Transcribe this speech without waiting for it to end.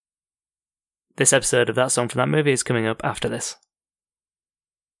This episode of That Song from That Movie is coming up after this.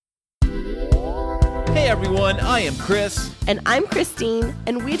 Hey everyone, I am Chris. And I'm Christine,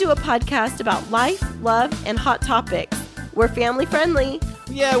 and we do a podcast about life, love, and hot topics. We're family friendly.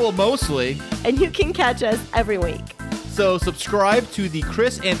 Yeah, well, mostly. And you can catch us every week. So subscribe to the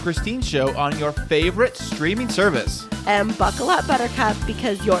Chris and Christine Show on your favorite streaming service. And buckle up, Buttercup,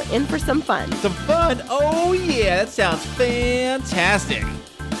 because you're in for some fun. Some fun? Oh yeah, that sounds fantastic.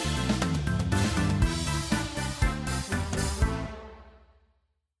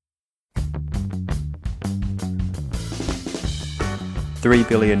 Three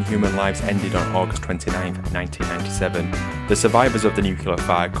billion human lives ended on August 29th, 1997. The survivors of the nuclear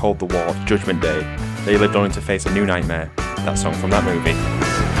fire called the war Judgment Day. They lived only to face a new nightmare. That song from that movie.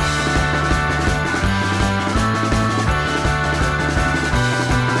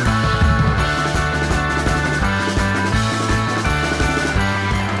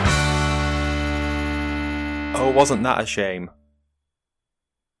 Oh, wasn't that a shame?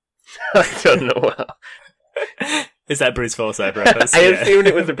 I don't know. Is that Bruce Forsyth reference? I assumed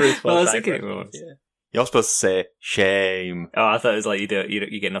it was a Bruce Well, I was Forsyth thinking it reference, was. yeah. You're supposed to say shame. Oh, I thought it was like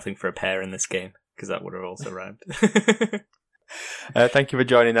you get nothing for a pair in this game, because that would have also rhymed. Thank you for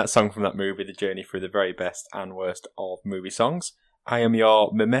joining That Song from That Movie, the journey through the very best and worst of movie songs. I am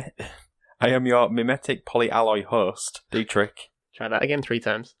your mimetic polyalloy host, Dietrich. Try that again 3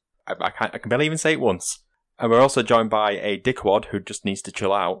 times. I can barely even say it once. And we're also joined by a dickwad who just needs to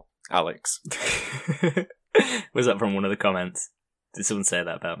chill out, Alex. Was that from one of the comments? Did someone say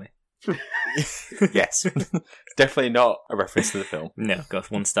that about me? Yes. Definitely not a reference to the film. No, got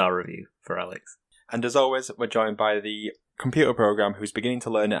 1-star review for Alex. And as always, we're joined by the computer program who's beginning to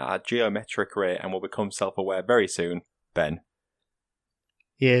learn at a geometric rate and will become self-aware very soon, Ben.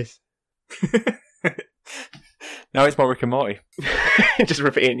 Yes. Now it's more Rick and Morty. Just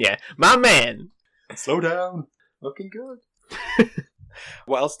repeating, yeah. My man! Slow down. Looking good.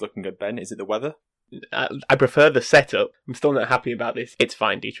 What else is looking good, Ben? Is it the weather? I prefer the setup. I'm still not happy about this. It's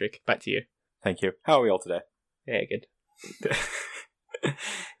fine, Dietrich. Back to you. Thank you. How are we all today? Yeah, good.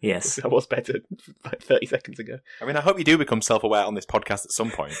 Yes. I was better like 30 seconds ago. I mean, I hope you do become self-aware on this podcast at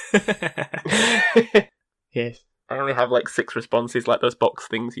some point. Yes. I only have like 6 responses like those box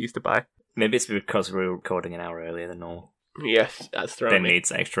things you used to buy. Maybe it's because we're recording an hour earlier than normal. Yes, that's throwing Ben me.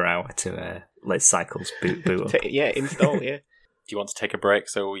 needs an extra hour to let cycles boot up. Yeah, install, yeah. Do you want to take a break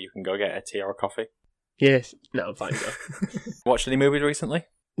so you can go get a tea or a coffee? Yes. No, I'm fine, though. Watched any movies recently?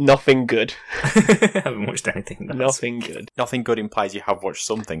 Nothing good. I haven't watched anything. Nothing good. Nothing good implies you have watched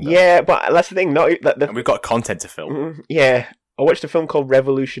something, though. Yeah, but that's the thing. And we've got content to film. Yeah. I watched a film called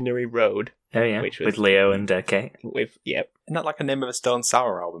Revolutionary Road. Oh, yeah. Which was, with Leo and Kate. Yep. Isn't that like a name of a Stone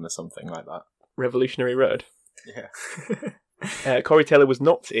Sour album or something like that? Revolutionary Road. Yeah. Corey Taylor was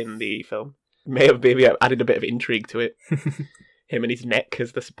not in the film. May have maybe added a bit of intrigue to it. Him and his neck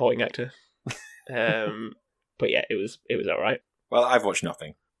as the supporting actor. But yeah, it was alright. Well, I've watched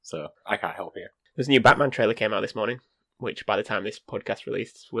nothing, so I can't help you. There's a new Batman trailer came out this morning, which by the time this podcast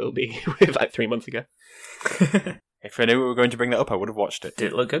released will be like 3 months ago. If I knew we were going to bring that up, I would have watched it.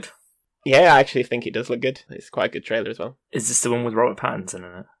 Did it look good? Yeah, I actually think it does look good. It's quite a good trailer as well. Is this the one with Robert Pattinson in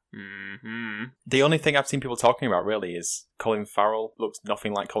it? Mm-hmm. The only thing I've seen people talking about really is Colin Farrell looks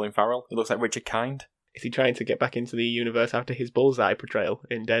nothing like Colin Farrell. He looks like Richard Kind. Is he trying to get back into the universe after his Bullseye portrayal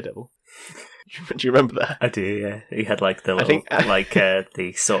in Daredevil? Do you remember that? I do, yeah. He had like the little,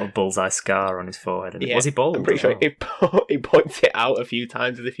 the sort of bullseye scar on his forehead. And was he bald? I'm pretty sure he points it out a few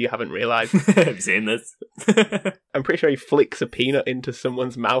times as if you haven't realised. Have you seen this? I'm pretty sure he flicks a peanut into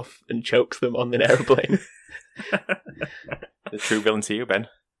someone's mouth and chokes them on an aeroplane. The true villain to you, Ben.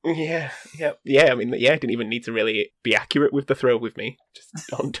 Yeah. I mean, yeah, I didn't even need to really be accurate with the throw with me.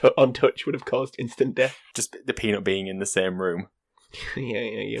 Just on touch would have caused instant death. Just the peanut being in the same room.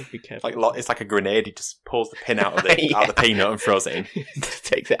 Yeah, be careful. It's like a grenade. He just pulls the pin out of the peanut and throws it in. Just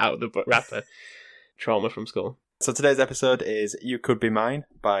takes it out of the wrapper. Trauma from school. So today's episode is You Could Be Mine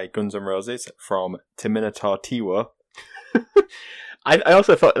by Guns N' Roses from Terminator Tiwo. I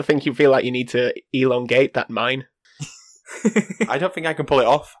also think you feel like you need to elongate that mine. I don't think I can pull it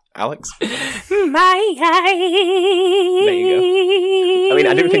off, Alex. There you go. I mean,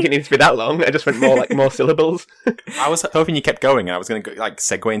 I didn't think it needs to be that long. I just went more syllables. I was hoping you kept going, and I was going to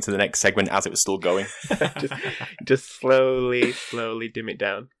segue into the next segment as it was still going. just slowly dim it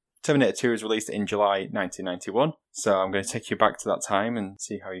down. Terminator 2 was released in July 1991, so I'm going to take you back to that time and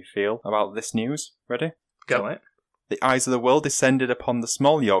see how you feel about this news. Ready? Go it. The eyes of the world descended upon the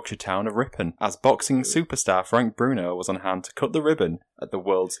small Yorkshire town of Ripon as boxing superstar Frank Bruno was on hand to cut the ribbon at the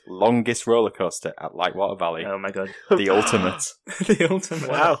world's longest roller coaster at Lightwater Valley. Oh my god. The ultimate. The ultimate.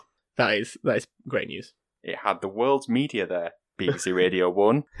 Wow. That is great news. It had the world's media there. BBC Radio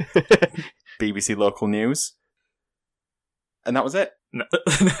 1, BBC Local News. And that was it. No.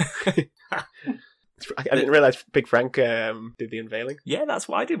 I didn't realise Big Frank did the unveiling. Yeah, that's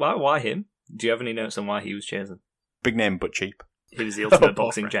why I did. Why him? Do you have any notes on why he was chosen? Big name, but cheap. He was the ultimate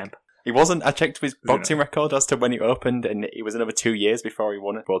boxing champ. He wasn't. I checked his boxing record as to when he opened, and it was another 2 years before he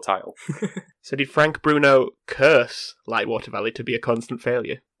won a world title. So did Frank Bruno curse Lightwater Valley to be a constant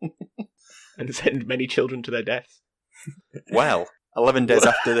failure? And send many children to their deaths? Well, 11 days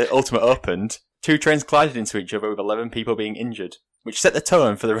after the Ultimate opened, 2 trains collided into each other with 11 people being injured, which set the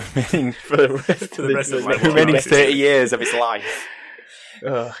tone for the remaining remaining 30 years of his life.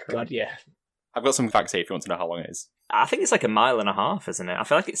 Oh, God, yeah. I've got some facts here if you want to know how long it is. I think it's like 1.5 miles, isn't it? I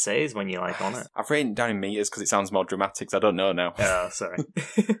feel like it says when you're like on it. I've written it down in meters because it sounds more dramatic, so I don't know now. Oh, sorry.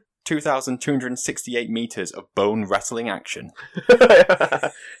 2,268 metres of bone-rattling action.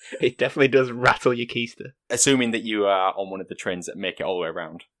 It definitely does rattle your keister. Assuming that you are on one of the trains that make it all the way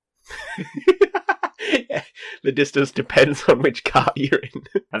around. Yeah, the distance depends on which car you're in.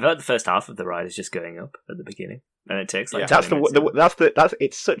 I feel like the first half of the ride is just going up at the beginning, and it takes like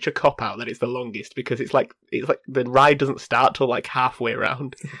it's such a cop out that it's the longest because it's like the ride doesn't start till like halfway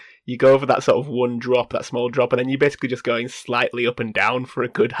around. You go over that sort of one drop, that small drop, and then you're basically just going slightly up and down for a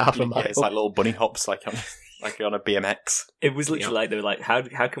good half a mile. Yeah, it's like little bunny hops, like you're on a BMX. It was literally like they were like,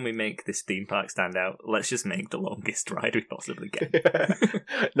 how can we make this theme park stand out? Let's just make the longest ride we possibly can.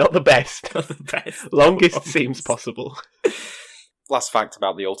 Not the best. Not the best. Longest seems possible. Last fact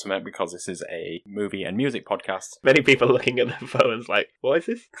about the Ultimate, because this is a movie and music podcast. Many people looking at their phones like, what is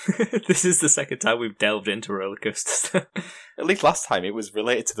this? This is the second time we've delved into roller coasters. At least last time it was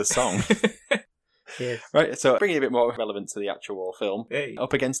related to the song. Yes. Right, so bringing it a bit more relevant to the actual film, Hey.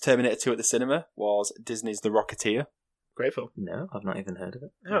 Up against Terminator 2 at the cinema was Disney's The Rocketeer. Great film. No, I've not even heard of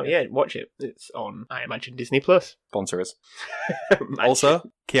it. Oh, yeah, watch it. It's on, I imagine, Disney Plus. Sponsor us.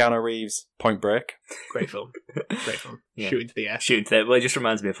 Also, Keanu Reeves' Point Break. Great film. Great film. Yeah. Shoot into the air. Shoot, well, it just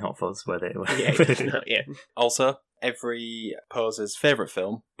reminds me of Hot Fuzz, where they were. Yeah. Also, every poser's favourite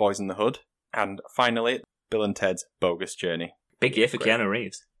film, Boys in the Hood. And finally, Bill and Ted's Bogus Journey. Big year for Keanu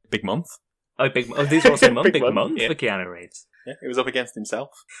Reeves. Big month. These were also big month yeah. for Keanu Reeves. Yeah, it was up against himself.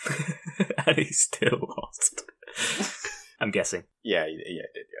 And he still lost. I'm guessing. Yeah, he did,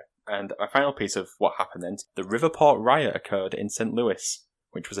 yeah. And a final piece of what happened then. The Riverport riot occurred in St. Louis,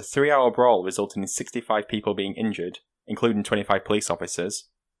 which was a 3-hour brawl resulting in 65 people being injured, including 25 police officers,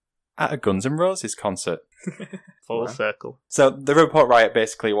 at a Guns N' Roses concert. Full circle. So the Riverport riot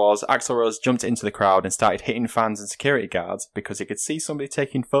basically was Axl Rose jumped into the crowd and started hitting fans and security guards because he could see somebody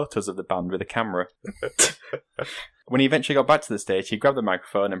taking photos of the band with a camera. When he eventually got back to the stage, he grabbed the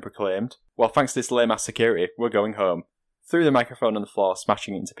microphone and proclaimed, "Well, thanks to this lame-ass security, we're going home." Threw the microphone on the floor,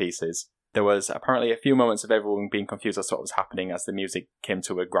 smashing it into pieces. There was apparently a few moments of everyone being confused as to what was happening as the music came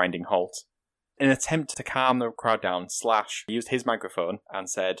to a grinding halt. In an attempt to calm the crowd down, Slash used his microphone and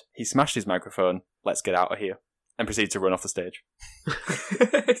said, "He smashed his microphone, let's get out of here," and proceeded to run off the stage.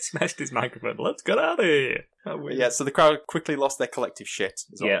 He smashed his microphone. Let's get out of here. Yeah, so the crowd quickly lost their collective shit,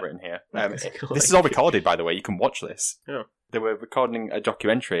 is what I've written here. This is all recorded, by the way. You can watch this. Yeah. They were recording a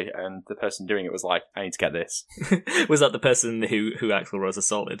documentary, and the person doing it was like, "I need to get this." Was that the person who Axl Rose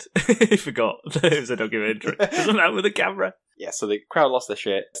assaulted? He forgot that it was a documentary. Wasn't that with a camera? Yeah, so the crowd lost their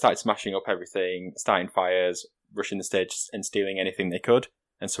shit, started smashing up everything, starting fires, rushing the stage and stealing anything they could,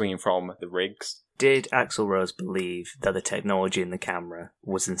 and swinging from the rigs. Did Axl Rose believe that the technology in the camera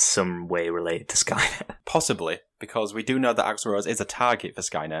was in some way related to Skynet? Possibly, because we do know that Axl Rose is a target for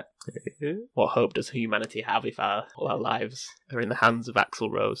Skynet. What hope does humanity have if all our lives are in the hands of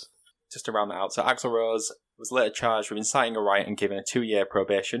Axl Rose? Just to round that out, so Axl Rose was later charged with inciting a riot and given a 2-year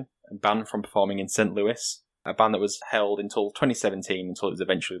probation and banned from performing in St. Louis, a ban that was held until 2017 until it was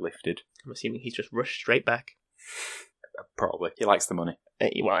eventually lifted. I'm assuming he's just rushed straight back. Probably. He likes the money.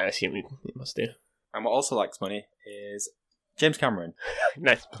 Well, I assume he must do. And what also likes money is James Cameron.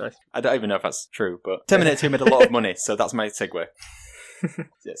 Nice. I don't even know if that's true, but Terminator 2 made a lot of money, so that's my segue.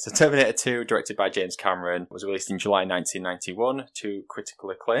 Yeah, so Terminator 2, directed by James Cameron, was released in July 1991 to critical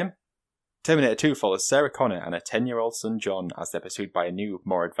acclaim. Terminator 2 follows Sarah Connor and her 10-year-old son John as they're pursued by a new,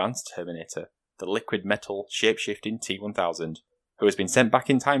 more advanced Terminator, the liquid metal, shape-shifting T-1000, who has been sent back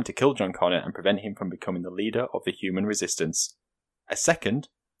in time to kill John Connor and prevent him from becoming the leader of the human resistance. A second,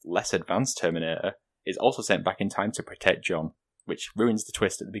 less advanced Terminator is also sent back in time to protect John, which ruins the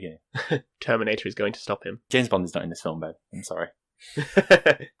twist at the beginning. Terminator is going to stop him. James Bond is not in this film, Ben. I'm sorry.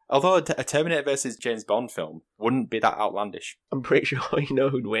 Although a Terminator versus James Bond film wouldn't be that outlandish. I'm pretty sure you know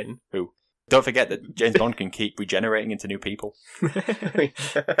who'd win. Who? Don't forget that James Bond can keep regenerating into new people.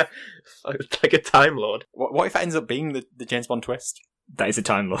 It's like a Time Lord. What if it ends up being the James Bond twist? That is a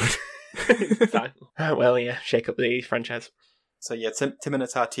Time Lord. Well, yeah, shake up the franchise. So yeah,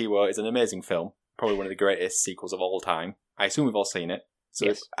 Terminator T-War is an amazing film. Probably one of the greatest sequels of all time. I assume we've all seen it. So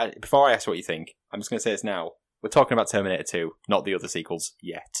Yes. before I ask what you think, I'm just going to say this now. We're talking about Terminator 2, not the other sequels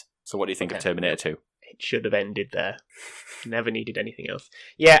yet. So what do you think of Okay. Terminator 2? It should have ended there. Never needed anything else.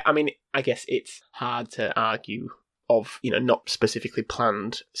 Yeah, I mean, I guess it's hard to argue of, not specifically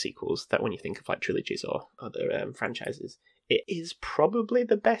planned sequels that when you think of like trilogies or other franchises, it is probably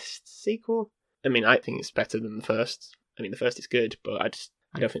the best sequel. I mean, I think it's better than the first. I mean, the first is good, but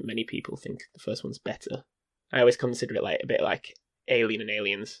I don't think many people think the first one's better. I always consider it like a bit like Alien and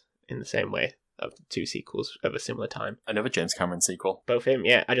Aliens in the same way, of the two sequels of a similar time. Another James Cameron sequel. Both him,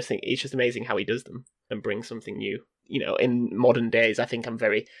 yeah. I just think it's just amazing how he does them and brings something new. In modern days, I think I'm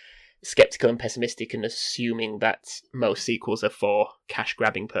very skeptical and pessimistic and assuming that most sequels are for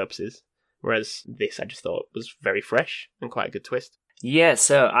cash-grabbing purposes. Whereas this, I just thought, was very fresh and quite a good twist. Yeah,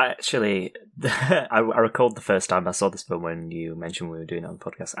 so I actually, I recalled the first time I saw this film when you mentioned we were doing it on the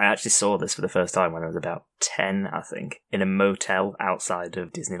podcast. I actually saw this for the first time when I was about 10, I think, in a motel outside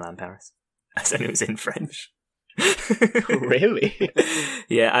of Disneyland Paris. And it was in French. Really?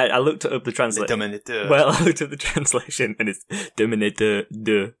 Yeah, I looked up the translation. Terminator. Well, I looked at the translation and it's Terminator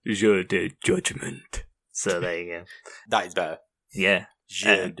de Jeu de Judgment. So there you go. That is better. Yeah.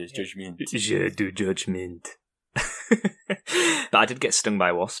 Jeu de Judgment. Jeu de Judgment. But I did get stung by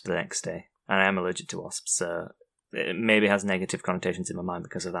a wasp the next day, and I am allergic to wasps, so it maybe has negative connotations in my mind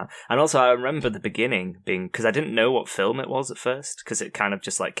because of that. And also, I remember the beginning being, because I didn't know what film it was at first, because it kind of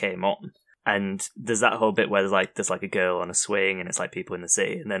just like came on. And there's that whole bit where there's like a girl on a swing, and it's like people in the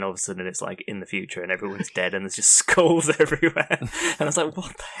city, and then all of a sudden it's like in the future, and everyone's dead, and there's just skulls everywhere. And I was like,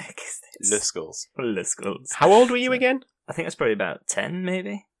 what the heck is this? Le Skulls. Le Skulls. How old were you again? I think I was probably about 10,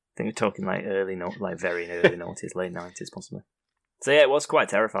 maybe. I think we're talking like very early noughties, late 90s, possibly. So yeah, it was quite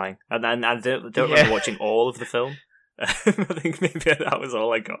terrifying. And I don't remember watching all of the film. I think maybe that was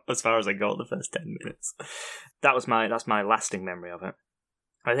all I got, as far as I got the first 10 minutes. That's my lasting memory of it.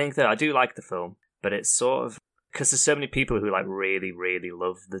 I think that I do like the film, but it's sort of, because there's so many people who like really, really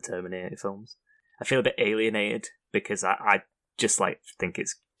love the Terminator films. I feel a bit alienated because I just like think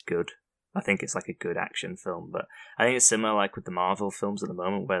it's good. I think it's like a good action film, but I think it's similar like with the Marvel films at the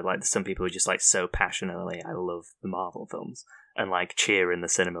moment, where like there's some people who just like so passionately, I love the Marvel films, and like cheer in the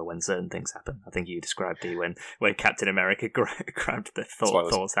cinema when certain things happen. I think you described it when Captain America grabbed the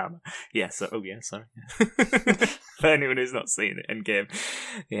Thor's hammer. Yeah, so sorry. For anyone who's not seen it, Endgame,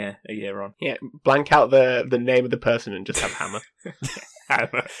 yeah, a year on. Yeah, blank out the name of the person and just have Hammer.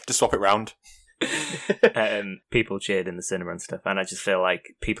 Hammer. Just swap it round. People cheered in the cinema and stuff, and I just feel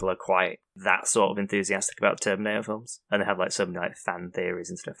like people are quite that sort of enthusiastic about Terminator films, and they have like so many like fan theories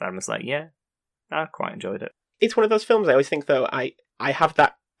and stuff. I'm just like, yeah, I quite enjoyed it. It's one of those films I always think, though, I have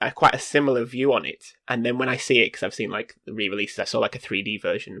that quite a similar view on it, and then when I see it, because I've seen like the re-releases, I saw like a 3D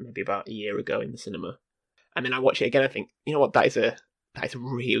version maybe about a year ago in the cinema, and then I watch it again, I think, you know what, that is a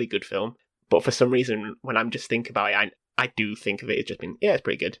really good film, but for some reason, when I'm just thinking about it, I do think of it as just being, yeah, it's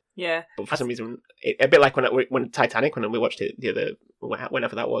pretty good. Yeah. But for some reason, a bit like when Titanic, when we watched it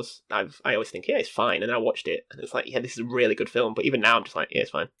whenever that was, I always think, yeah, it's fine. And I watched it, and it's like, yeah, this is a really good film. But even now, I'm just like, yeah,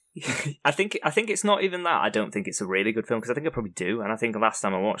 it's fine. I think it's not even that. I don't think it's a really good film, because I think I probably do. And I think the last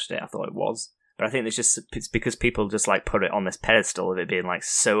time I watched it, I thought it was. But I think it's because people just like put it on this pedestal of it being like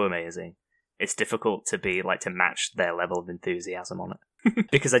so amazing. It's difficult to be like to match their level of enthusiasm on it.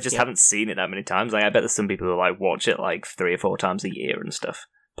 Because I just haven't seen it that many times. Like, I bet there's some people who like watch it like 3 or 4 times a year and stuff,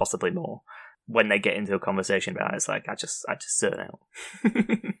 possibly more. When they get into a conversation about it, it's like I just zone out.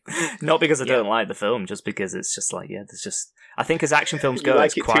 Not because I don't like the film, just because it's just like, yeah, there's just, I think as action films go, you like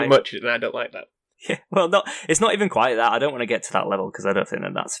it's it quite too much, and I don't like that. Yeah, well, it's not even quite that. I don't want to get to that level because I don't think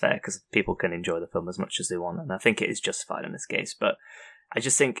that's fair, because people can enjoy the film as much as they want, and I think it is justified in this case. But I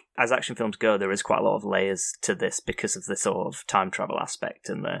just think, as action films go, there is quite a lot of layers to this because of the sort of time travel aspect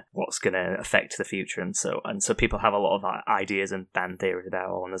and what's going to affect the future, and so people have a lot of ideas and fan theories about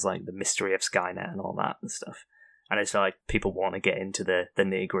it, and there's like the mystery of Skynet and all that and stuff. And I just feel like people want to get into the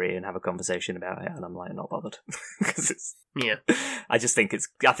nitty-gritty and have a conversation about it, and I'm like, not bothered. Because I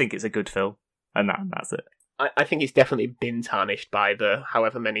think it's a good film, and that's it. I think it's definitely been tarnished by the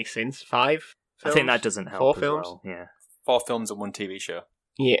however many since 5 films? I think that doesn't help 4 as films? well, yeah. 4 films and 1 TV show.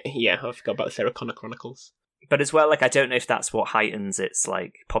 Yeah, I forgot about the Sarah Connor Chronicles. But as well, like, I don't know if that's what heightens its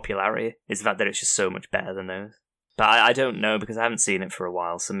like popularity, is the fact that it's just so much better than those. But I don't know because I haven't seen it for a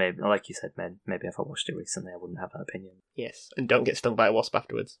while. So maybe, like you said, maybe if I watched it recently, I wouldn't have that opinion. Yes, and don't get stung by a wasp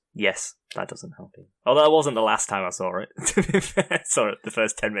afterwards. Yes, that doesn't help you. Although it wasn't the last time I saw it. To be fair, I saw it the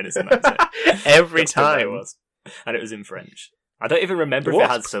first 10 minutes and that was it. Every That's what it time. was. And it was in French. I don't even remember if it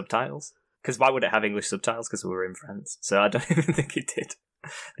had subtitles. Because why would it have English subtitles? Because we were in France. So I don't even think it did. I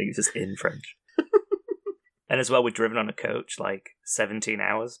think it was just in French. And as well, we'd driven on a coach like 17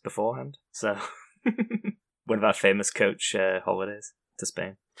 hours beforehand. So one of our famous coach holidays to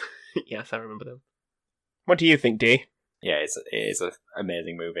Spain. Yes, I remember them. What do you think, Dee? Yeah, it is an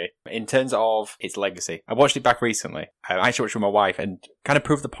amazing movie. In terms of its legacy, I watched it back recently. I actually watched it with my wife and kind of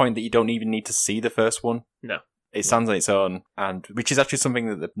proved the point that you don't even need to see the first one. No. It stands on its own, and which is actually something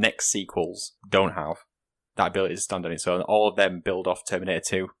that the next sequels don't have. That ability to stand on its own. All of them build off Terminator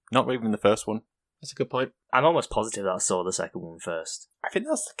 2. Not even the first one. That's a good point. I'm almost positive that I saw the second one first. I think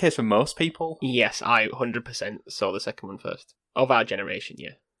that's the case for most people. Yes, I 100% saw the second one first. Of our generation,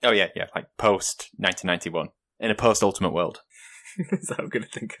 yeah. Oh yeah, like post 1991. In a post-Ultimate world. So I'm going to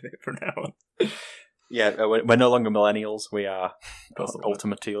think of it from now on. Yeah, we're no longer millennials. We are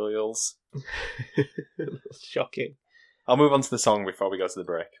ultimatarials. Shocking. I'll move on to the song before we go to the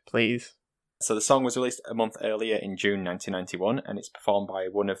break. Please. So the song was released a month earlier in June 1991, and it's performed by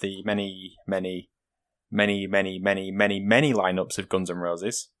one of the many lineups of Guns N'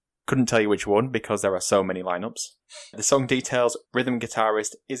 Roses. Couldn't tell you which one because there are so many lineups. The song details rhythm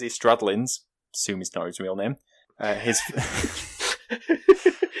guitarist Izzy Stradlin's, assume it's not his real name, his...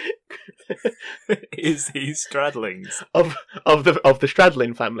 Is he Stradlings? Of the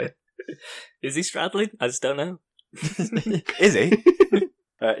Stradlin family. Is he Stradling? I just don't know. Is he?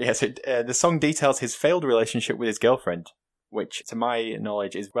 Yes, the song details his failed relationship with his girlfriend, which, to my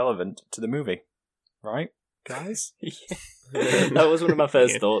knowledge, is relevant to the movie. Right, guys? Yeah. That was one of my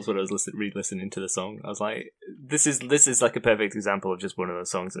first thoughts when I was re-listening to the song. I was like, this is like a perfect example of just one of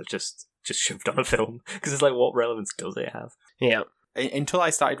those songs that's just shoved on a film. Because it's like, what relevance does it have? Yeah. Until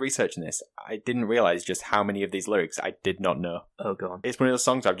I started researching this, I didn't realise just how many of these lyrics I did not know. Oh, go on. It's one of those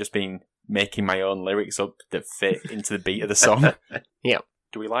songs I've just been making my own lyrics up that fit into the beat of the song. Yeah.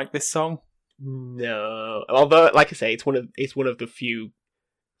 Do we like this song? No. Although, like I say, it's one of the few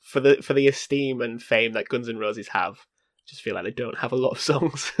for the esteem and fame that Guns N' Roses have. I just feel like they don't have a lot of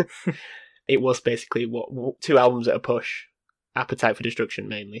songs. It was basically two albums at a push. Appetite for Destruction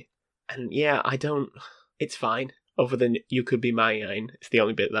mainly. And yeah, it's fine. Other than You Could Be Mine, it's the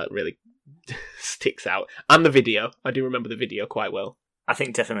only bit that really sticks out. And the video. I do remember the video quite well. I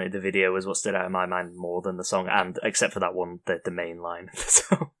think definitely the video was what stood out in my mind more than the song, and except for that one, the main line of the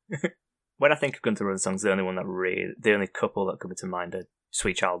song. When I think of Guns N' Roses songs, the only couple that come to mind are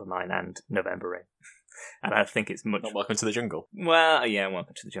Sweet Child of Mine and November Rain. And I think it's much... Not Welcome to the Jungle. Well, yeah,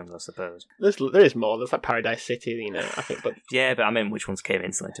 Welcome to the Jungle, I suppose. There is more. There's like Paradise City, I think, but... Yeah, but I mean, which ones came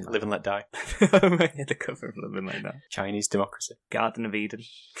instantly to mind? Live and Let Die. The cover of Live and Let Die. Chinese Democracy. Garden of Eden.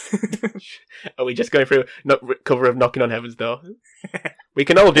 Are we just going through cover of Knocking on Heaven's Door? We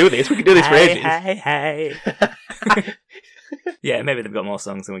can all do this. We can do this for ages. Hey. Yeah, maybe they've got more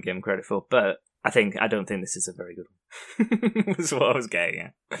songs than we give them credit for, but I don't think this is a very good one. That's what I was getting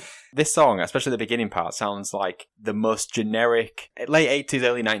at. This song, especially the beginning part, sounds like the most generic late 80s,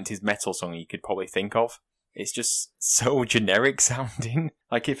 early 90s metal song you could probably think of. It's just so generic sounding.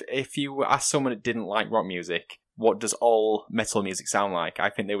 Like if you ask someone that didn't like rock music, what does all metal music sound like? I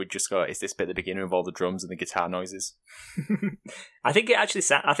think they would just go, it's this bit at the beginning of all the drums and the guitar noises. I think it actually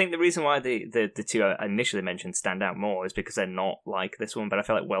I think the reason why the two I initially mentioned stand out more is because they're not like this one, but I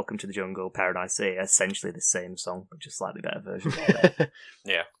feel like Welcome to the Jungle, Paradise City are essentially the same song, but just slightly better versions of it.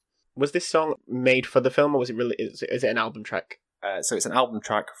 Yeah. Was this song made for the film, or was it really? Is it an album track? So it's an album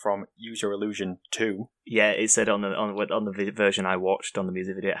track from Use Your Illusion 2. Yeah, it said on the version I watched on the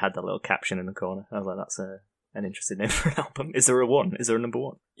music video, it had that little caption in the corner. I was like, that's an interesting name for an album. Is there a one? Is there a number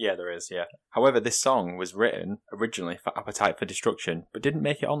one? Yeah, there is, yeah. However, this song was written originally for Appetite for Destruction, but didn't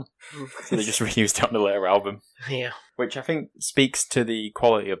make it on. So they just reused it on the later album. Yeah. Which I think speaks to the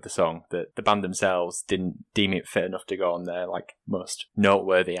quality of the song, that the band themselves didn't deem it fit enough to go on their most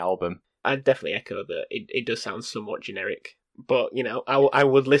noteworthy album. I'd definitely echo that it does sound somewhat generic. But, I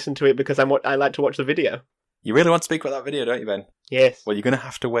would listen to it because I like to watch the video. You really want to speak about that video, don't you, Ben? Yes. Well, you're going to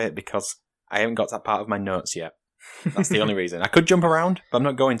have to wait because I haven't got that part of my notes yet. That's the only reason. I could jump around, but I'm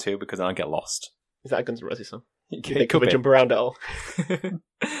not going to because I'll get lost. Is that a Guns N' Roses song? It they cover Jump Around at all?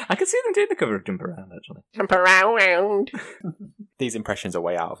 I can see them doing the cover of Jump Around, actually. Jump around! These impressions are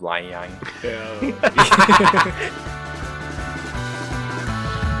way out of line, Yang.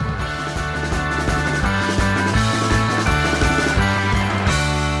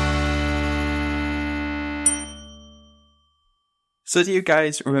 So do you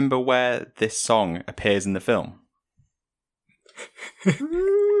guys remember where this song appears in the film?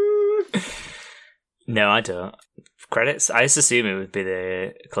 No, I don't. Credits? I just assume it would be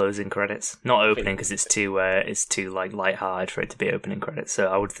the closing credits, not opening because it's too like light-hearted for it to be opening credits. So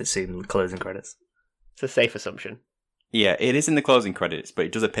I would assume closing credits. It's a safe assumption. Yeah, it is in the closing credits, but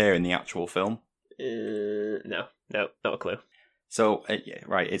it does appear in the actual film. No, not a clue. So,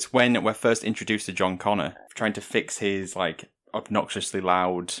 right, it's when we're first introduced to John Connor, trying to fix his, like, obnoxiously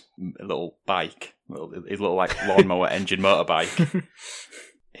loud little bike, his little, like, lawnmower engine motorbike.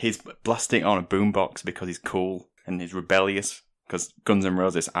 He's blasting on a boombox because he's cool and he's rebellious, because Guns N'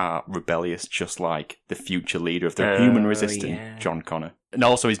 Roses are rebellious, just like the future leader of the human resistance, John Connor. And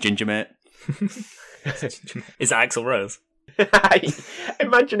also his ginger mate. Is that Axl Rose?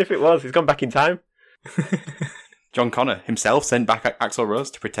 Imagine if it was. He's gone back in time. John Connor himself sent back Axl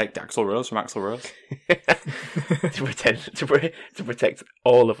Rose to protect Axl Rose from Axl Rose. to protect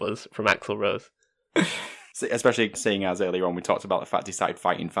all of us from Axl Rose. Especially seeing as earlier on we talked about the fact he started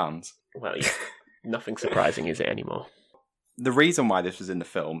fighting fans. Well, yeah, nothing surprising, is it, anymore? The reason why this was in the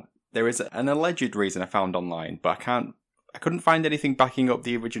film, there is an alleged reason I found online, but I couldn't find anything backing up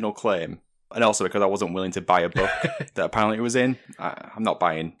the original claim. And also because I wasn't willing to buy a book that apparently it was in. I'm not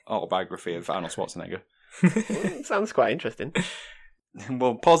buying autobiography of Arnold Schwarzenegger. Sounds quite interesting.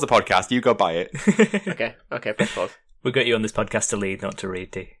 Well, pause the podcast. You go buy it. Okay, press pause. We got you on this podcast to lead, not to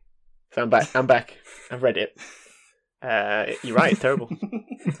read, D. So I'm back. I've read it. You're right, it's terrible.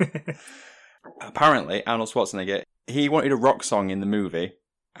 Apparently, Arnold Schwarzenegger, he wanted a rock song in the movie,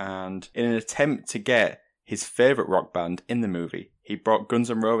 and in an attempt to get his favourite rock band in the movie, he brought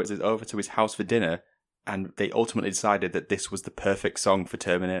Guns N' Roses over to his house for dinner, and they ultimately decided that this was the perfect song for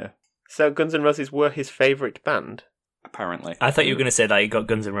Terminator. So Guns N' Roses were his favourite band? Apparently. I thought you were going to say that he got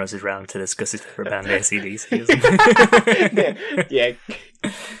Guns N' Roses round to discuss his favourite band, AC/DC. Yeah.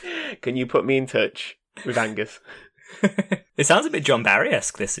 Can you put me in touch with Angus? It sounds a bit John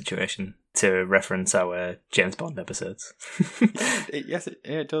Barry-esque, this situation, to reference our James Bond episodes. Yes,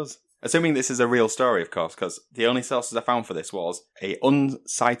 it does. Assuming this is a real story, of course, because the only sources I found for this was a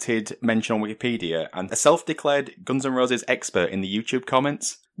uncited mention on Wikipedia and a self-declared Guns N' Roses expert in the YouTube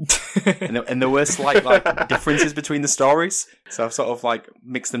comments. and there were slight differences between the stories, so I've sort of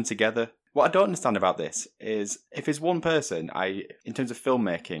mixed them together. What I don't understand about this is if it's one person, in terms of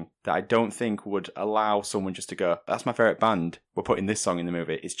filmmaking, that I don't think would allow someone just to go, that's my favourite band, we're putting this song in the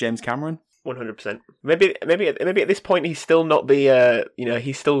movie. It's James Cameron. 100%. Maybe at this point he's still not the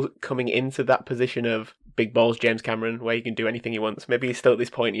he's still coming into that position of big balls James Cameron where he can do anything he wants. Maybe he's still at this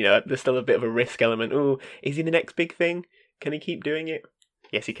point, there's still a bit of a risk element. Oh, is he the next big thing? Can he keep doing it?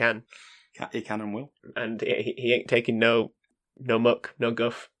 Yes, he can. He can and will. And he ain't taking no muck, no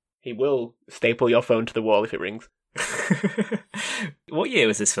guff. He will staple your phone to the wall if it rings. What year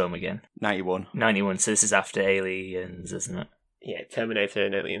was this film again? 91. 91, so this is after Aliens, isn't it? Yeah, Terminator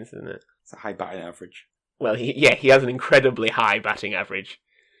and Aliens, isn't it? It's a high batting average. Well, he has an incredibly high batting average.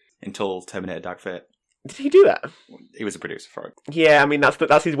 Until Terminator Dark Fate. Did he do that? He was a producer for it. Yeah, I mean,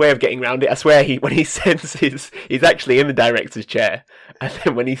 that's his way of getting around it. I swear, when he senses, he's actually in the director's chair, and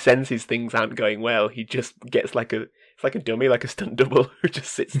then when he senses things aren't going well, he just gets it's like a dummy, like a stunt double, who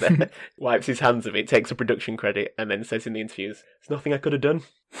just sits there, wipes his hands of it, takes a production credit, and then says in the interviews, "There's nothing I could have done.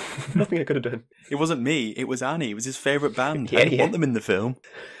 Nothing I could have done." It wasn't me, it was Annie. It was his favourite band. Yeah, I didn't want them in the film.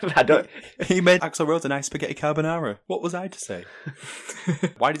 He made Axl Rose a nice spaghetti carbonara. What was I to say?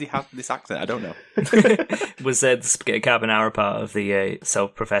 Why does he have this accent? I don't know. Was the spaghetti carbonara part of the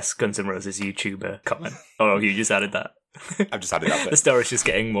self-professed Guns N' Roses YouTuber comment? Oh, you just added that. I've just added that bit. The story's just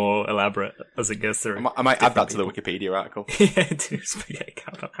getting more elaborate as it goes through. I might add that to the Wikipedia article. Yeah, do spaghetti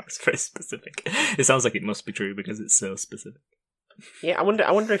carbonara. It's very specific. It sounds like it must be true because it's so specific. Yeah, I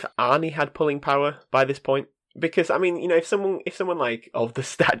wonder if Arnie had pulling power by this point. Because, I mean, if someone like of the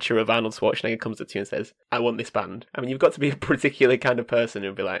stature of Arnold Schwarzenegger comes up to you and says, "I want this band," I mean, you've got to be a particular kind of person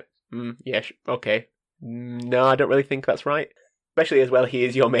who'd be like, yeah, okay. No, I don't really think that's right. Especially as well, he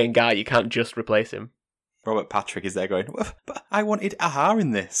is your main guy. You can't just replace him. Robert Patrick is there going, "But I wanted Aha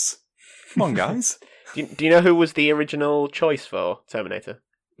in this. Come on, guys." Do you know who was the original choice for Terminator?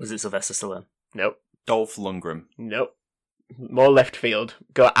 Was it Sylvester Stallone? Nope. Dolph Lundgren. Nope. More left field.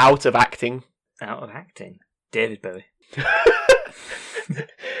 Go out of acting. Out of acting? David Bowie.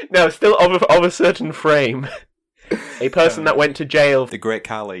 No, still of a certain frame. A person that went to jail. The Great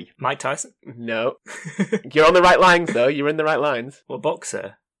Khali. Mike Tyson? No. You're on the right lines, though. You're in the right lines. What,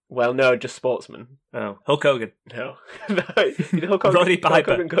 boxer? Well, no, just sportsman. Oh, Hulk Hogan. No. Did Hulk Hogan, Roddy Piper. Hulk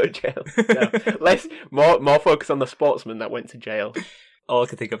Hogan go to jail? No. More focus on the sportsman that went to jail. All I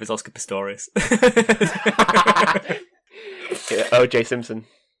can think of is Oscar Pistorius. O.J. Simpson.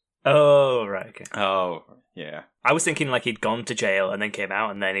 Oh, right, okay. Oh, yeah. I was thinking like he'd gone to jail and then came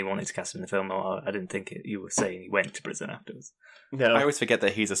out and then he wanted to cast him in the film. I didn't think you were saying he went to prison afterwards. No, I always forget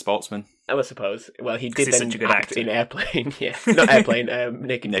that he's a sportsman. I suppose. Well, he 'Cause did he's then such a good act actor. in Airplane. Yeah, not Airplane.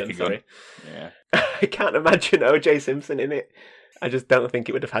 Naked Gun. Naked Sorry. Gun. Yeah. I can't imagine O.J. Simpson in it. I just don't think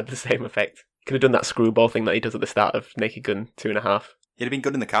it would have had the same effect. Could have done that screwball thing that he does at the start of Naked Gun 2.5. He'd have been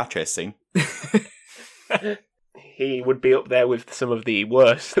good in the car chase scene. He would be up there with some of the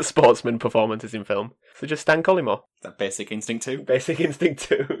worst sportsman performances in film. So just Stan Collymore. That Basic Instinct 2. Basic Instinct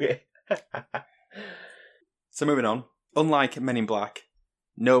 2. Yeah. So moving on. Unlike Men in Black,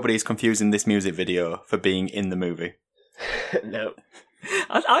 nobody's confusing this music video for being in the movie. No.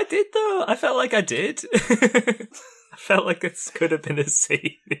 I did though. I felt like I did. I felt like this could have been a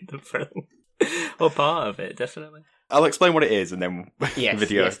scene in the film. Or part of it, definitely. I'll explain what it is and then Yes,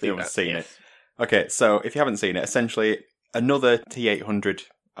 video yes, if you do haven't that, seen yes. it. Okay, so if you haven't seen it, essentially another T-800,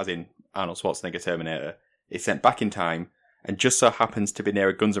 as in Arnold Schwarzenegger Terminator, is sent back in time and just so happens to be near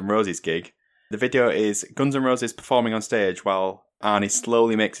a Guns N' Roses gig. The video is Guns N' Roses performing on stage while Arnie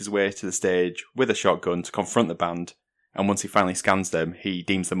slowly makes his way to the stage with a shotgun to confront the band, and once he finally scans them, he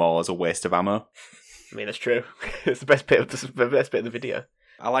deems them all as a waste of ammo. I mean, that's true. It's the best bit of the video.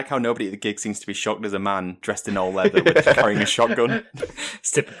 I like how nobody at the gig seems to be shocked as a man dressed in all leather with carrying a shotgun. It's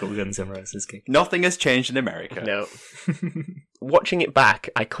typical Guns N' Roses gig. Nothing has changed in America. No. Watching it back,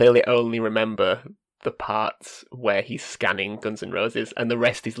 I clearly only remember the parts where he's scanning Guns N' Roses, and the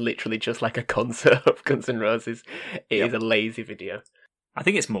rest is literally just like a concert of Guns N' Roses. It is a lazy video. I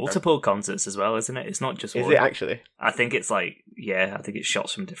think it's multiple concerts as well, isn't it? It's not just Is one. it actually? I think it's like, yeah, I think it's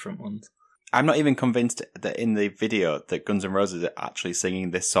shots from different ones. I'm not even convinced that in the video that Guns N' Roses are actually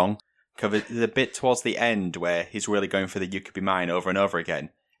singing this song. Because there's a bit towards the end where he's really going for the "You Could Be Mine" over and over again,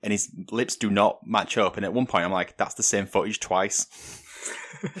 and his lips do not match up. And at one point, I'm like, "That's the same footage twice."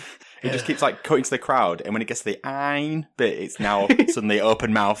 He just keeps like cutting to the crowd, and when it gets to the "ein" bit, it's now suddenly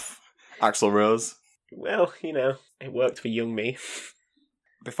open mouth Axl Rose. Well, you know, it worked for young me.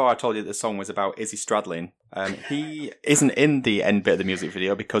 Before I told you that the song was about Izzy Stradlin, he isn't in the end bit of the music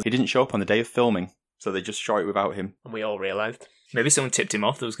video because he didn't show up on the day of filming, so they just shot it without him. And we all realised. Maybe someone tipped him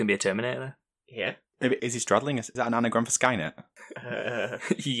off there was going to be a Terminator there. Yeah. Maybe Izzy Stradlin, is that an anagram for Skynet?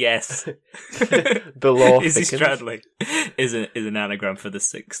 Yes. The law Izzy thickens. Stradlin is an anagram for the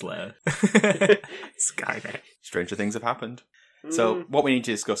 6th letter. Skynet. Stranger things have happened. So what we need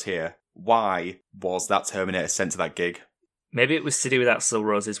to discuss here, why was that Terminator sent to that gig? Maybe it was to do with Axl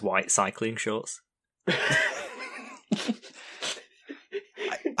Rose's white cycling shorts.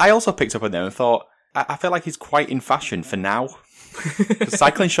 I also picked up on them and thought, I feel like he's quite in fashion for now. The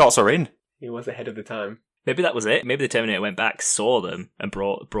cycling shorts are in. He was ahead of the time. Maybe that was it. Maybe the Terminator went back, saw them, and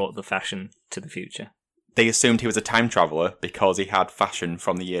brought the fashion to the future. They assumed he was a time traveller because he had fashion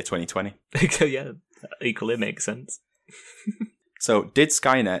from the year 2020. So yeah, that equally makes sense. So, did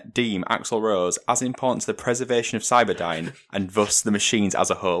Skynet deem Axl Rose as important to the preservation of Cyberdyne and thus the machines as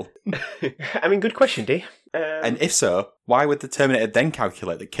a whole? I mean, good question, D. And if so, why would the Terminator then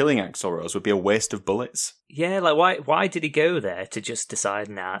calculate that killing Axl Rose would be a waste of bullets? Yeah, like why did he go there to just decide,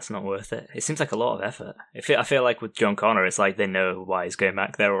 nah, it's not worth it? It seems like a lot of effort. I feel like with John Connor, it's like they know why he's going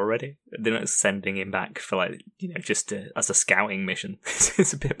back there already. They're not sending him back for like, just as a scouting mission.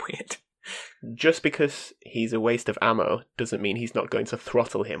 It's a bit weird. Just because he's a waste of ammo doesn't mean he's not going to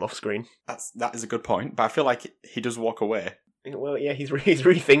throttle him off screen. That is a good point, but I feel like he does walk away. Well, yeah, he's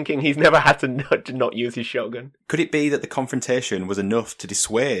rethinking. He's never had to not use his shotgun. Could it be that the confrontation was enough to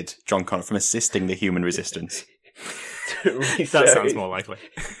dissuade John Connor from assisting the human resistance? That sounds more likely.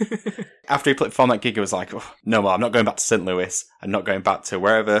 After he performed that gig, he was like, oh, no more, I'm not going back to St. Louis. I'm not going back to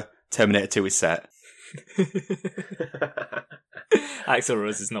wherever Terminator 2 is set. Axl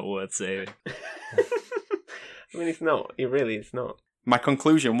Rose is not worth saving. I mean, it's not. It really is not. My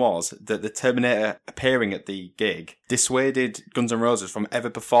conclusion was that the Terminator appearing at the gig dissuaded Guns N' Roses from ever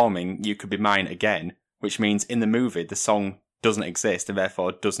performing You Could Be Mine again, which means in the movie the song doesn't exist and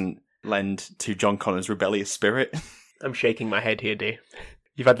therefore doesn't lend to John Connor's rebellious spirit. I'm shaking my head here, D.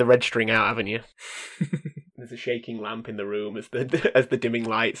 You've had the red string out, haven't you? There's a shaking lamp in the room as the dimming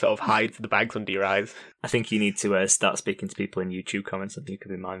light sort of hides the bags under your eyes. I think you need to start speaking to people in YouTube comments on You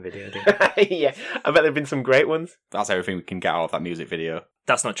Could Be Mine video. Yeah, I bet there've been some great ones. That's everything we can get out of that music video.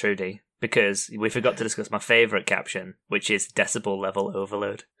 That's not true, D, because we forgot to discuss my favourite caption, which is decibel level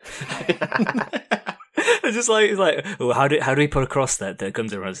overload. It's like, oh, how do we put across that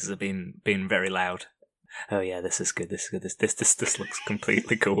Guns N' Roses have been very loud? Oh yeah, this is good. This looks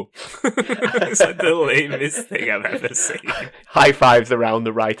completely cool. It's like the lamest thing I've ever seen. High fives around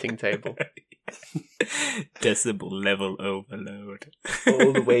the writing table. Decibel level overload.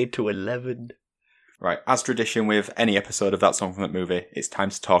 All the way to 11. Right, as tradition with any episode of That Song from That Movie, it's time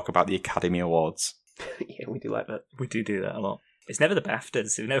to talk about the Academy Awards. Yeah, we do like that. We do that a lot. It's never the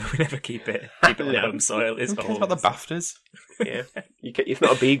BAFTAs. We never keep it on home soil. It's Who cares about the BAFTAs? Yeah, it's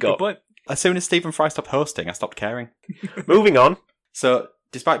not a BGOT. But As soon as Stephen Fry stopped hosting, I stopped caring. Moving on. So,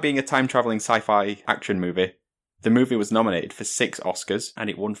 despite being a time-travelling sci-fi action movie, the movie was nominated for 6 Oscars, and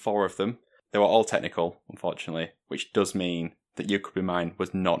it won 4 of them. They were all technical, unfortunately, which does mean that You Could Be Mine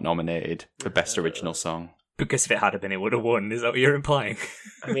was not nominated for Best Original Song. because if it had been, it would have won. Is that what you're implying?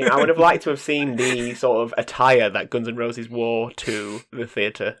 I mean, I would have liked to have seen the sort of attire that Guns N' Roses wore to the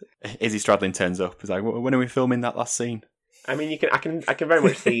theatre. Izzy Stradlin turns up. He's like, when are we filming that last scene? I mean, I can very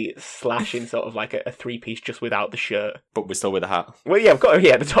much see Slash in sort of like a 3-piece just without the shirt. But we're still with a hat. Well, yeah,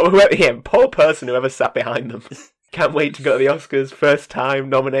 the top of poor person whoever sat behind them. Can't wait to go to the Oscars. First time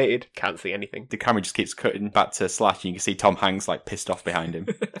nominated. Can't see anything. The camera just keeps cutting back to Slash, and you can see Tom Hanks like pissed off behind him.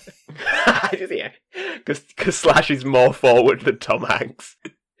 Yeah, because Slash is more forward than Tom Hanks.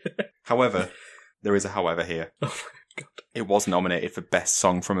 However, there is a however here. Oh my god! It was nominated for Best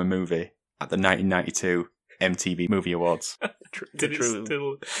Song from a Movie at the 1992 MTV Movie Awards. Did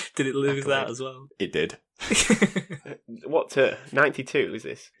it lose that as well? It did. What, 92 is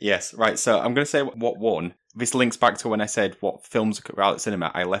this? Yes, right. So I'm going to say what won. This links back to when I said what films were out at cinema.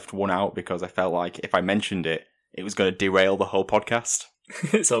 I left one out because I felt like if I mentioned it, it was going to derail the whole podcast.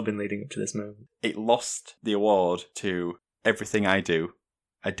 It's all been leading up to this moment. It lost the award to Everything I Do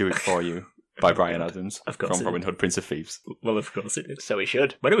It For You by Bryan Adams Of course from it Robin did. Hood, Prince of Thieves. Well, of course it did. So we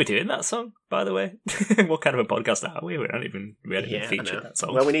should. When are we doing that song, by the way? What kind of a podcast are we? We haven't even I featured know. that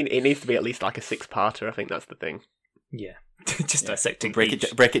song. Well, it needs to be at least like a 6-parter. I think that's the thing. Yeah. Just dissecting Break each.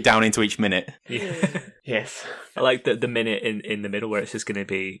 it down into each minute. Yeah. Yes. I like the minute in the middle where it's just going to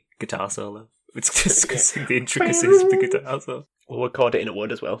be guitar solo. It's just discussing the intricacies of the guitar solo. We'll record it in a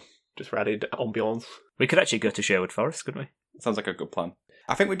wood as well. Just for added ambience. We could actually go to Sherwood Forest, couldn't we? Sounds like a good plan.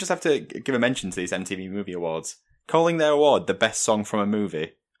 I think we just have to give a mention to these MTV Movie Awards. Calling their award the best song from a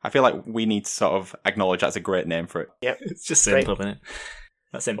movie, I feel like we need to sort of acknowledge that's a great name for it. Yep. It's just Great. simple, isn't it?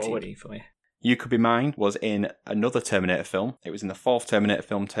 That's MTV Forward. for you. You Could Be Mine was in another Terminator film. It was in the 4th Terminator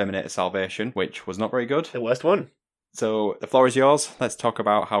film, Terminator Salvation, which was not very good. The worst one. So the floor is yours. Let's talk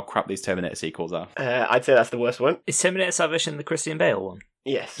about how crap these Terminator sequels are. I'd say that's the worst one. Is Terminator Salvation the Christian Bale one?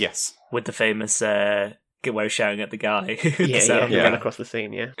 Yes. Yes. With the famous where he's shouting at the guy. Yeah, Yeah. ran across the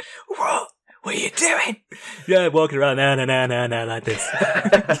scene, yeah. What? What are you doing? Yeah, walking around na like this.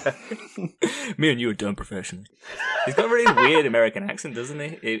 Me and you are done professionally. He's got a really weird American accent, doesn't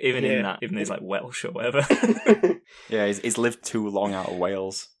he? Even in that, even though he's like Welsh or whatever. Yeah, he's lived too long out of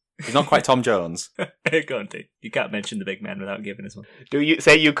Wales. He's not quite Tom Jones. Go on, T. You can't mention the big man without giving us one. Do you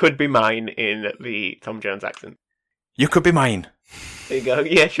say You Could Be Mine in the Tom Jones accent? You could be mine. There you go.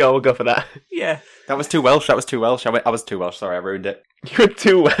 Yeah, sure, we'll go for that. Yeah. That was too Welsh. I was too Welsh. Sorry, I ruined it. You're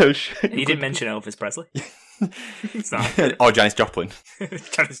too Welsh. You didn't mention Elvis Presley. It's not. Or Janis Joplin.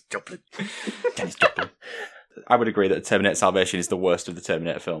 Janis Joplin. Janis Joplin. I would agree that Terminator Salvation is the worst of the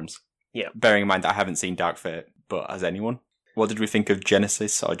Terminator films. Yeah. Bearing in mind that I haven't seen Dark Fate, but has anyone? What did we think of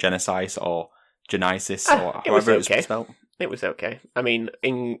Genesis or Genesis or Genesis or it was however it's okay. spelled? It was okay. I mean,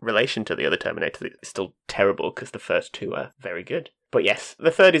 in relation to the other Terminators, it's still terrible because the first 2 are very good. But yes,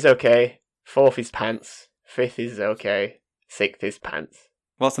 the 3rd is okay. 4th is pants. 5th is okay. 6th is pants.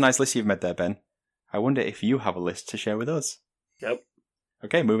 Well, that's a nice list you've made there, Ben. I wonder if you have a list to share with us. Nope.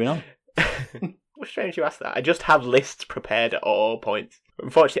 Okay, moving on. Well, strange you ask that. I just have lists prepared at all points.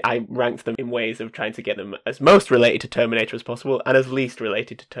 Unfortunately, I ranked them in ways of trying to get them as most related to Terminator as possible and as least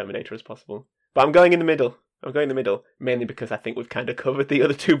related to Terminator as possible. But I'm going in the middle. Mainly because I think we've kind of covered the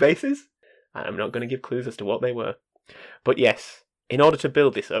other 2 bases. And I'm not going to give clues as to what they were. But yes, in order to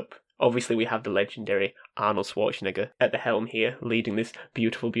build this up, obviously we have the legendary Arnold Schwarzenegger at the helm here, leading this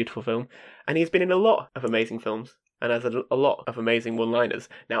beautiful, beautiful film. And he's been in a lot of amazing films. And has a lot of amazing one-liners.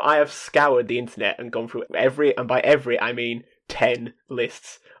 Now, I have scoured the internet and gone through every, and by every, I mean 10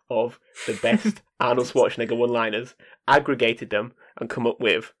 lists of the best Arnold Schwarzenegger one-liners, aggregated them, and come up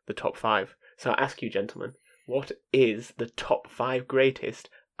with the top 5. So I ask you, gentlemen, what is the top 5 greatest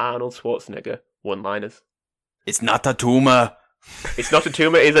Arnold Schwarzenegger one-liners? It's not a tumor. It's not a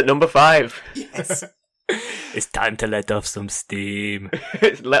tumor, is at number 5. Yes. It's time to let off some steam.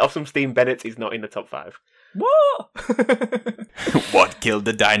 Let off some steam, Bennett is not in the top 5. What? What killed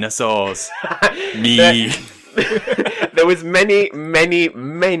the dinosaurs? Me. There was many, many,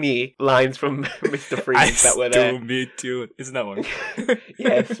 many lines from Mr. Freeze that were there. Me too. Isn't that one?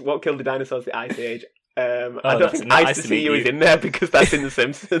 Yes, what killed the dinosaurs? The Ice Age. I don't think Nice to See You is in there because that's in The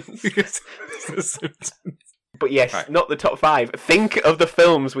Simpsons. The Simpsons. But yes, not the top 5. Think of the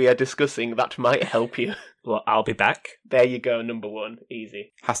films we are discussing that might help you. Well, I'll be back. There you go, number 1.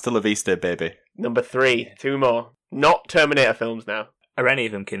 Easy. Hasta la vista, baby. Number 3. 2 more. Not Terminator films now. Are any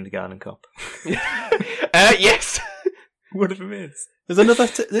of them Kindergarten Cop? Yes. One of them is.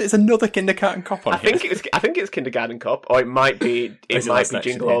 There's another Kindergarten Cop on here. I think it's Kindergarten Cop, or it might be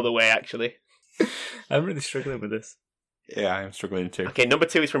Jingle All the Way, actually. I'm really struggling with this. Yeah, I'm struggling too. Okay, number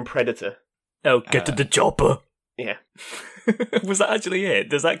 2 is from Predator. Oh, get to the chopper. Yeah. Was that actually it?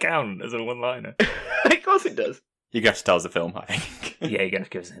 Does that count as a one-liner? Of course it does. You have to tell us the film, I think. Yeah, you have to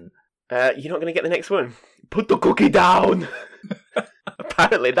give us a hint. You're not going to get the next one. Put the cookie down.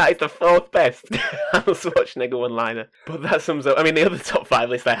 Apparently, that is the 4th best Arnold Schwarzenegger one-liner. But that sums up. I mean, the other top 5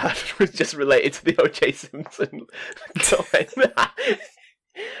 list I had was just related to the O.J. Simpson comment,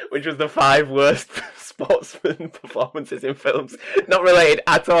 which was the 5 worst sportsman performances in films, not related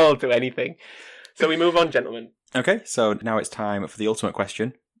at all to anything. So we move on, gentlemen. Okay, so now it's time for the ultimate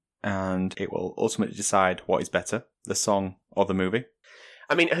question, and it will ultimately decide what is better, the song or the movie.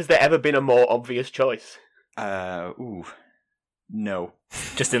 I mean, has there ever been a more obvious choice? No.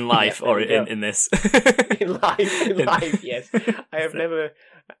 Just in life, or in this? In life, yes. I have never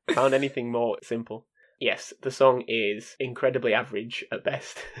found anything more simple. Yes, the song is incredibly average at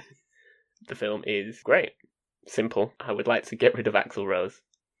best. The film is great. Simple. I would like to get rid of Axl Rose.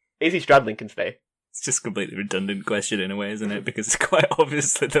 Izzy Stradlin can stay. It's just a completely redundant question in a way, isn't it? Because it's quite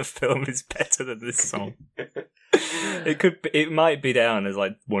obvious that the film is better than this song. It might be down as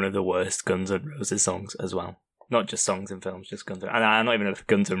like one of the worst Guns N' Roses songs as well. Not just songs in films, just Guns N' Roses. And I'm not even a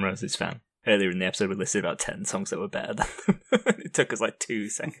Guns N' Roses fan. Earlier in the episode, we listed about 10 songs that were better than them. It took us like 2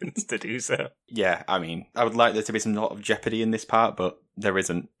 seconds to do so. Yeah, I mean, I would like there to be some lot of jeopardy in this part, but there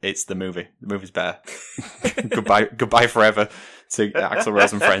isn't. It's the movie. The movie's better. Goodbye forever to Axl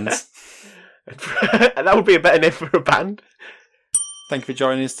Rose and friends. That would be a better name for a band. Thank you for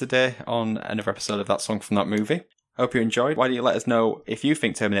joining us today on another episode of That Song from That Movie. Hope you enjoyed. Why don't you let us know if you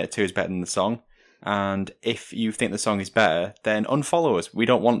think Terminator 2 is better than the song? And if you think the song is better, then unfollow us. We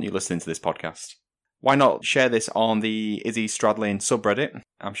don't want you listening to this podcast. Why not share this on the Izzy Stradlin subreddit?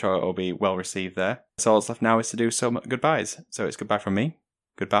 I'm sure it will be well received there. So all that's left now is to do some goodbyes. So it's goodbye from me,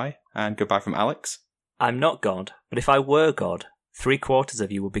 goodbye, and goodbye from Alex. I'm not God, but if I were God, 3/4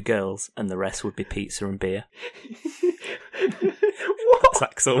 of you would be girls, and the rest would be pizza and beer. What? That's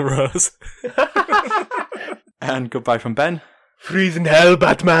Axl Rose. And goodbye from Ben. Freezing hell,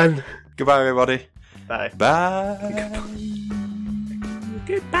 Batman. Goodbye, everybody. Bye. Bye.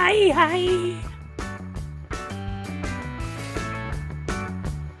 Goodbye. Hi.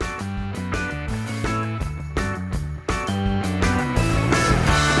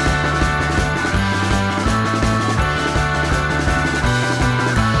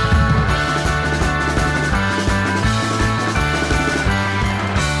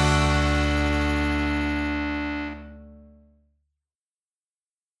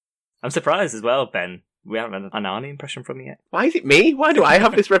 I'm surprised as well, Ben. We haven't had an Arnie impression from you yet. Why is it me? Why do I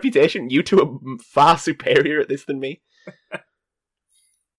have this reputation? You two are far superior at this than me.